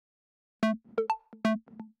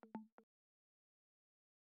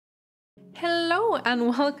Hello and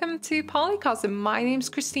welcome to PolyCosm. My name's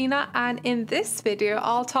Christina, and in this video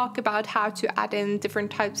I'll talk about how to add in different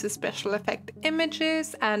types of special effect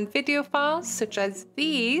images and video files such as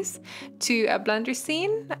these to a Blender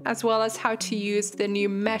scene, as well as how to use the new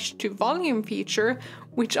mesh to volume feature,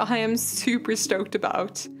 which I am super stoked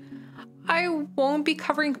about. I won't be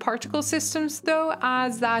covering particle systems though,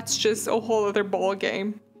 as that's just a whole other ball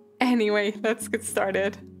game. Anyway, let's get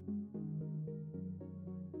started.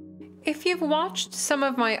 If you've watched some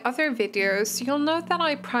of my other videos, you'll note that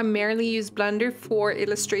I primarily use Blender for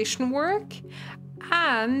illustration work,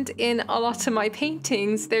 and in a lot of my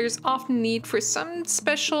paintings there's often need for some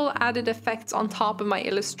special added effects on top of my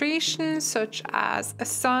illustrations, such as a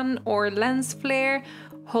sun or lens flare,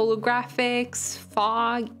 holographics,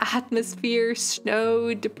 fog, atmosphere,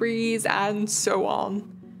 snow, debris, and so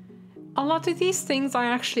on. A lot of these things I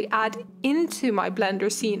actually add into my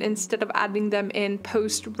Blender scene instead of adding them in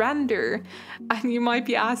post-render. And you might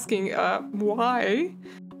be asking, why?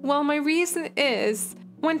 Well, my reason is,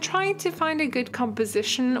 when trying to find a good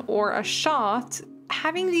composition or a shot,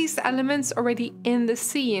 having these elements already in the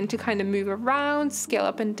scene to kind of move around, scale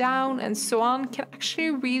up and down, and so on can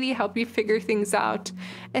actually really help you figure things out,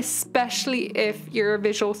 especially if you're a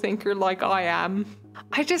visual thinker like I am.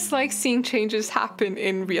 I just like seeing changes happen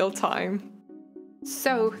in real time.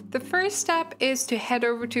 So the first step is to head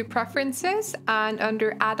over to Preferences and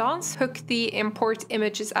under Add-ons, hook the Import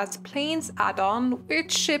Images as Planes add-on,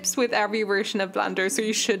 which ships with every version of Blender, so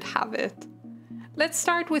you should have it. Let's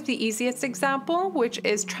start with the easiest example, which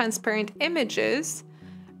is transparent images.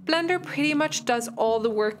 Blender pretty much does all the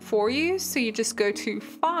work for you, so you just go to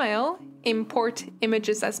File, Import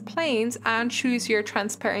Images as Planes, and choose your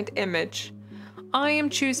transparent image. I am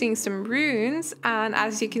choosing some runes, and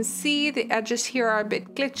as you can see, the edges here are a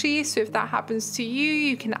bit glitchy, so if that happens to you,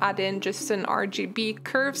 you can add in just an RGB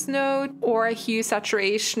curves node or a hue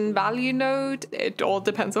saturation value node. It all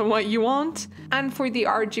depends on what you want. And for the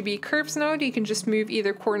RGB curves node, you can just move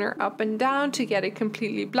either corner up and down to get it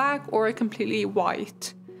completely black or completely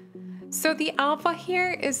white. So the alpha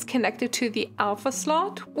here is connected to the alpha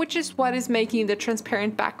slot, which is what is making the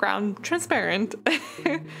transparent background transparent.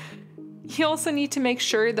 You also need to make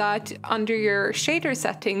sure that under your shader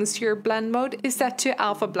settings, your blend mode is set to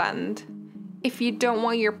alpha blend. If you don't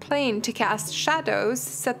want your plane to cast shadows,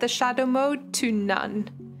 set the shadow mode to none.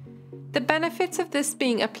 The benefits of this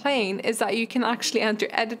being a plane is that you can actually enter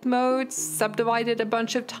edit modes, subdivide it a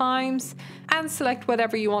bunch of times, and select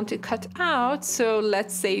whatever you want to cut out. So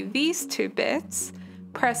let's say these two bits,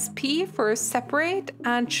 press P for separate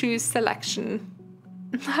and choose selection.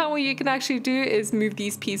 Now what you can actually do is move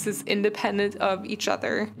these pieces independent of each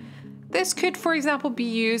other. This could, for example, be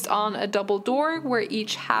used on a double door where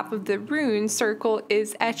each half of the rune circle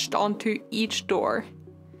is etched onto each door.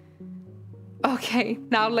 Okay,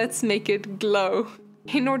 now let's make it glow.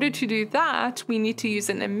 In order to do that, we need to use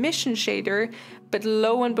an emission shader, but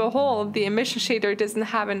lo and behold, the emission shader doesn't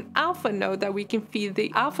have an alpha node that we can feed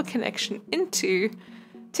the alpha connection into.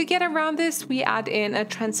 To get around this, we add in a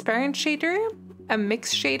transparent shader, a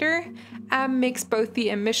mix shader, and mix both the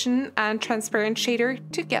emission and transparent shader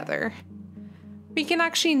together. We can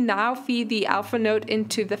actually now feed the alpha node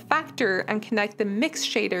into the factor and connect the mix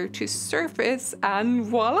shader to surface, and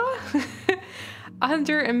voila!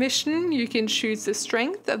 Under emission, you can choose the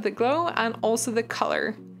strength of the glow and also the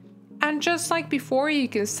color. And just like before, you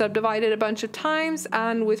can subdivide it a bunch of times,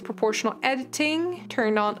 and with proportional editing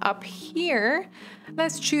turned on up here,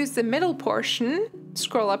 let's choose the middle portion,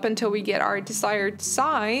 scroll up until we get our desired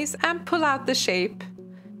size, and pull out the shape.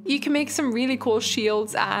 You can make some really cool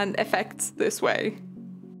shields and effects this way.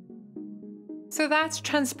 So that's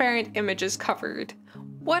transparent images covered.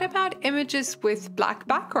 What about images with black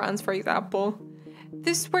backgrounds, for example?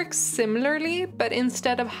 This works similarly, but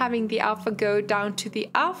instead of having the alpha go down to the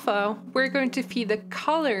alpha, we're going to feed the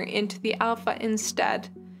color into the alpha instead.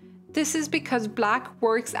 This is because black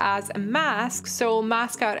works as a mask, so it'll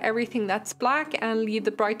mask out everything that's black and leave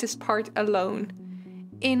the brightest part alone.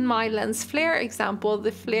 In my lens flare example,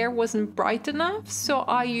 the flare wasn't bright enough, so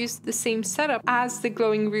I used the same setup as the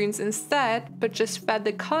glowing runes instead, but just fed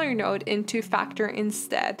the color node into factor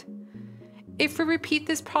instead. If we repeat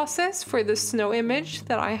this process for the snow image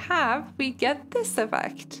that I have, we get this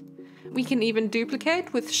effect. We can even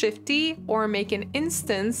duplicate with Shift D or make an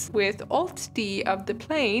instance with Alt D of the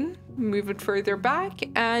plane, move it further back,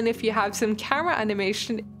 and if you have some camera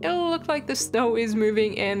animation, it'll look like the snow is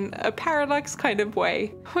moving in a parallax kind of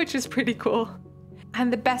way, which is pretty cool.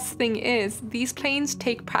 And the best thing is, these planes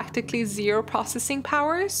take practically zero processing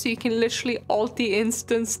power, so you can literally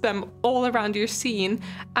multi-instance them all around your scene,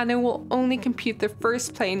 and it will only compute the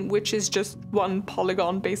first plane, which is just one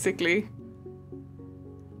polygon basically.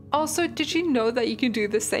 Also, did you know that you can do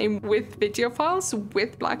the same with video files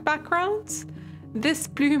with black backgrounds? This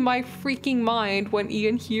blew my freaking mind when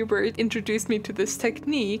Ian Hubert introduced me to this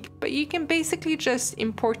technique, but you can basically just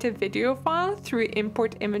import a video file through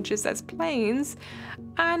import images as planes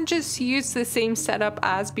and just use the same setup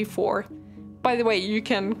as before. By the way, you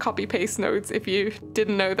can copy paste nodes if you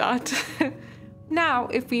didn't know that. Now,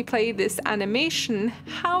 if we play this animation,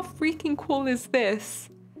 how freaking cool is this?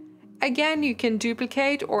 Again, you can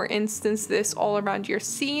duplicate or instance this all around your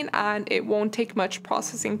scene and it won't take much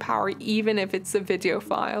processing power even if it's a video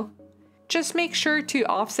file. Just make sure to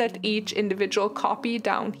offset each individual copy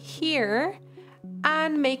down here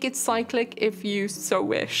and make it cyclic if you so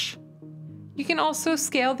wish. You can also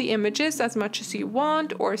scale the images as much as you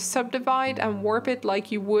want or subdivide and warp it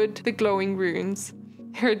like you would the glowing runes.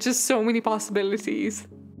 There are just so many possibilities.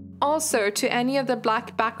 Also, to any of the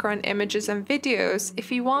black background images and videos,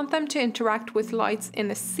 if you want them to interact with lights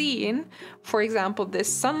in a scene, for example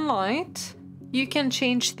this sunlight, you can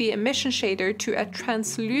change the emission shader to a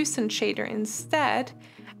translucent shader instead,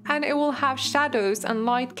 and it will have shadows and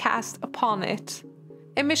light cast upon it.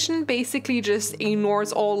 Emission basically just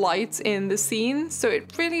ignores all lights in the scene, so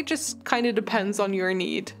it really just kind of depends on your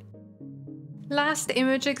need. Last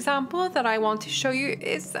image example that I want to show you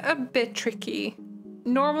is a bit tricky.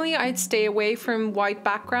 Normally I'd stay away from white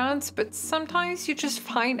backgrounds, but sometimes you just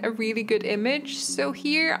find a really good image, so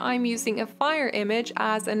here I'm using a fire image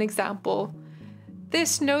as an example.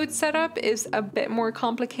 This node setup is a bit more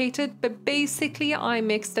complicated, but basically I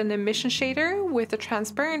mixed an emission shader with a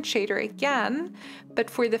transparent shader again, but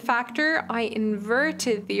for the factor I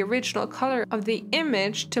inverted the original color of the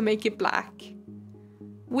image to make it black.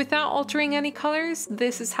 Without altering any colors,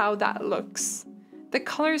 this is how that looks. The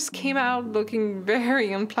colors came out looking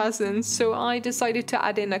very unpleasant, so I decided to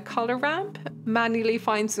add in a color ramp, manually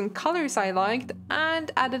find some colors I liked, and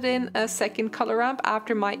added in a second color ramp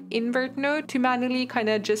after my invert node to manually kind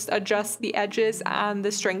of just adjust the edges and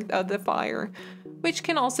the strength of the fire, which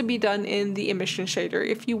can also be done in the emission shader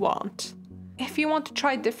if you want. If you want to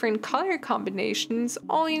try different color combinations,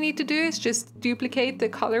 all you need to do is just duplicate the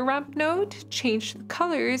color ramp node, change the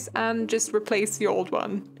colors, and just replace the old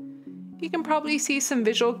one. You can probably see some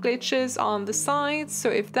visual glitches on the sides,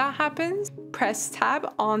 so if that happens, press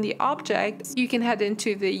tab on the object. You can head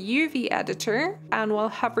into the UV editor, and while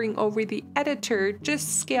hovering over the editor,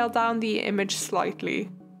 just scale down the image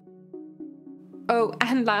slightly. Oh,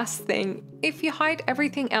 and last thing, if you hide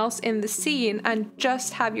everything else in the scene and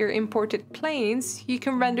just have your imported planes, you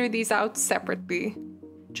can render these out separately.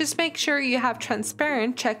 Just make sure you have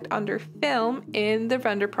transparent checked under film in the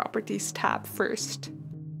render properties tab first.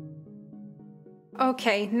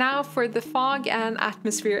 Okay, now for the fog and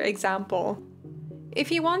atmosphere example.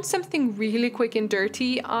 If you want something really quick and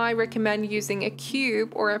dirty, I recommend using a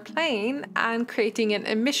cube or a plane and creating an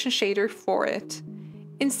emission shader for it.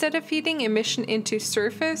 Instead of feeding emission into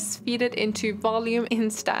surface, feed it into volume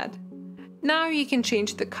instead. Now you can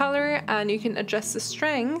change the color and you can adjust the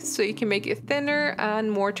strength so you can make it thinner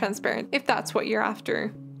and more transparent if that's what you're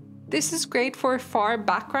after. This is great for far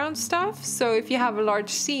background stuff, so if you have a large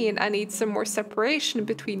scene and need some more separation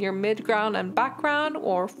between your midground and background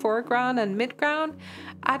or foreground and midground,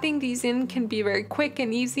 adding these in can be very quick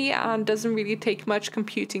and easy and doesn't really take much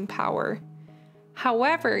computing power.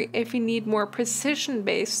 However, if you need more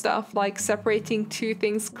precision-based stuff like separating two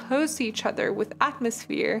things close to each other with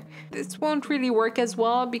atmosphere, this won't really work as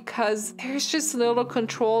well because there's just little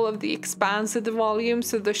control of the expanse of the volume,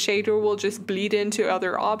 so the shader will just bleed into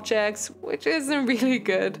other objects, which isn't really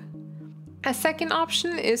good. A second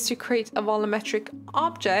option is to create a volumetric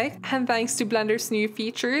object, and thanks to Blender's new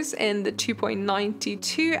features in the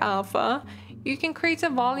 2.92 alpha, you can create a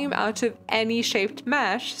volume out of any shaped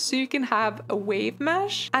mesh, so you can have a wave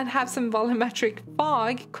mesh and have some volumetric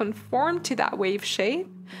fog conform to that wave shape,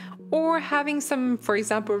 or having some, for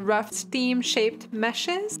example, rough steam shaped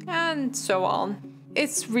meshes, and so on.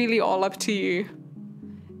 It's really all up to you.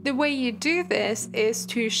 The way you do this is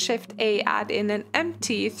to Shift A, add in an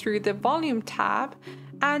empty through the volume tab,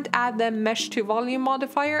 and add the mesh to volume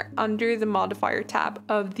modifier under the modifier tab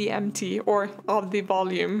of the empty or of the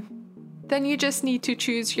volume. Then you just need to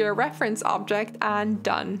choose your reference object and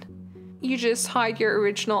done. You just hide your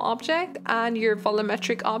original object and your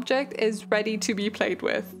volumetric object is ready to be played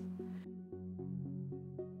with.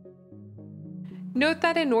 Note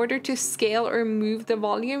that in order to scale or move the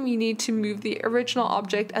volume, you need to move the original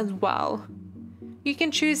object as well. You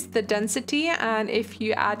can choose the density, and if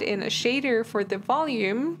you add in a shader for the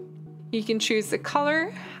volume, you can choose the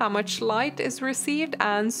color, how much light is received,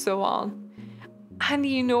 and so on. And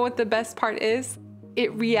you know what the best part is?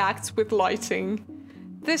 It reacts with lighting.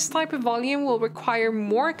 This type of volume will require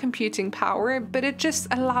more computing power, but it just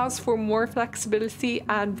allows for more flexibility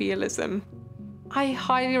and realism. I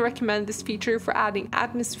highly recommend this feature for adding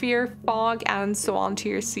atmosphere, fog, and so on to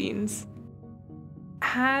your scenes.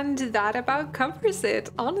 And that about covers it,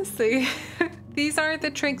 honestly. These are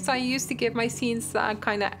the tricks I use to give my scenes that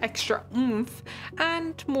kind of extra oomph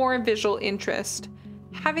and more visual interest.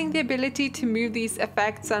 Having the ability to move these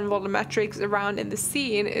effects and volumetrics around in the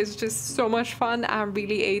scene is just so much fun and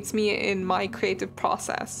really aids me in my creative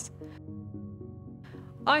process.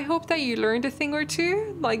 I hope that you learned a thing or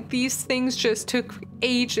two. Like, these things just took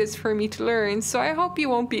ages for me to learn, so I hope you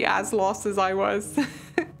won't be as lost as I was.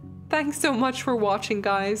 Thanks so much for watching,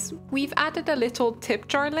 guys. We've added a little tip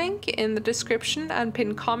jar link in the description and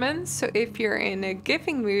pinned comments, so if you're in a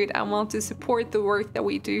giving mood and want to support the work that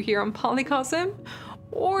we do here on PolyCosm,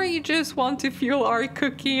 or you just want to fuel our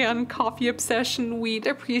cookie and coffee obsession, we'd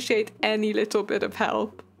appreciate any little bit of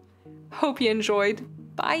help. Hope you enjoyed.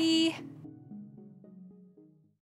 Bye!